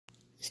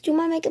let's do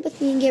my makeup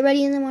with me and get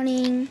ready in the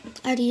morning.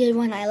 I already did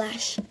one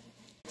eyelash.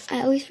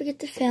 I always forget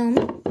to film,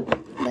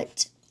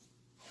 but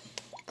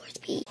of course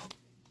be.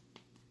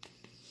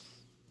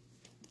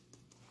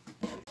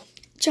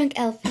 Drunk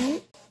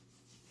Elephant.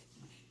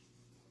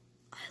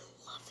 I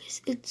love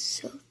this. It's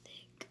so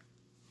thick.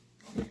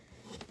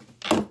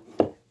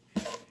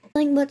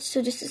 Nothing much,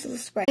 so just this little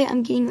spray.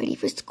 I'm getting ready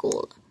for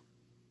school.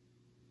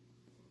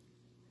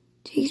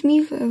 Takes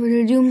me forever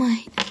to do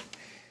my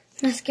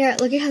mascara.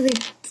 Look at how they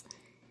bounce.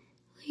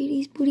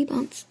 Ladies, booty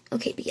bounce.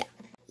 Okay, but yeah.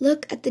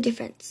 Look at the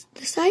difference.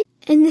 This side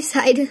and this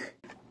side.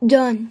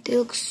 Done. They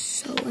look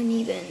so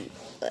uneven.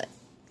 But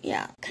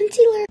yeah.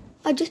 Concealer.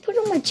 I just put it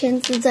on my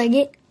chin since I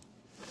get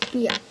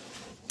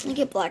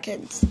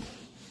blackheads.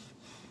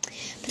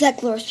 But that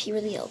Glorious P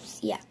really helps.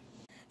 Yeah.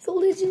 So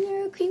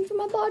Legendary cream for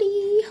my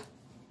body.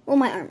 Well,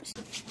 my arms.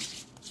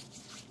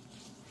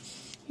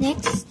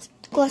 Next,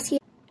 Glossier.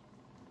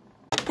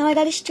 Now I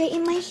gotta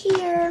straighten my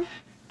hair.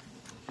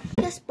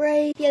 The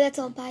spray. Yeah, that's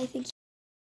all. Bye. Thank you.